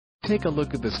Take a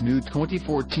look at this new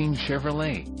 2014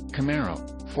 Chevrolet Camaro.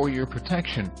 For your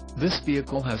protection, this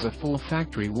vehicle has a full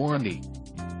factory warranty.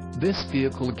 This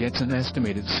vehicle gets an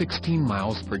estimated 16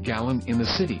 miles per gallon in the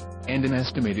city, and an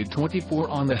estimated 24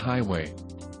 on the highway.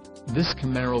 This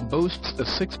Camaro boasts a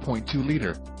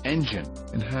 6.2-liter engine,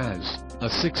 and has a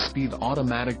 6-speed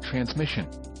automatic transmission.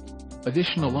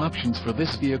 Additional options for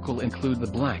this vehicle include the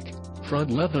black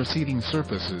front leather seating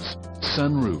surfaces,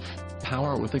 sunroof,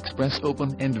 power with express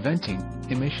open and venting,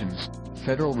 emissions,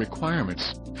 federal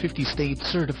requirements, 50 state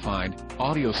certified,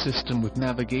 audio system with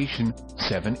navigation,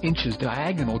 7 inches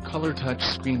diagonal color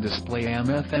touchscreen display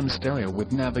AM/FM stereo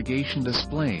with navigation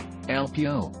display,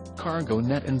 LPO, cargo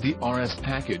net and DRS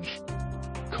package.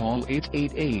 Call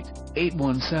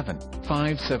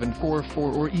 888-817-5744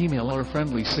 or email our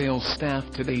friendly sales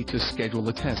staff today to schedule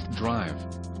a test drive.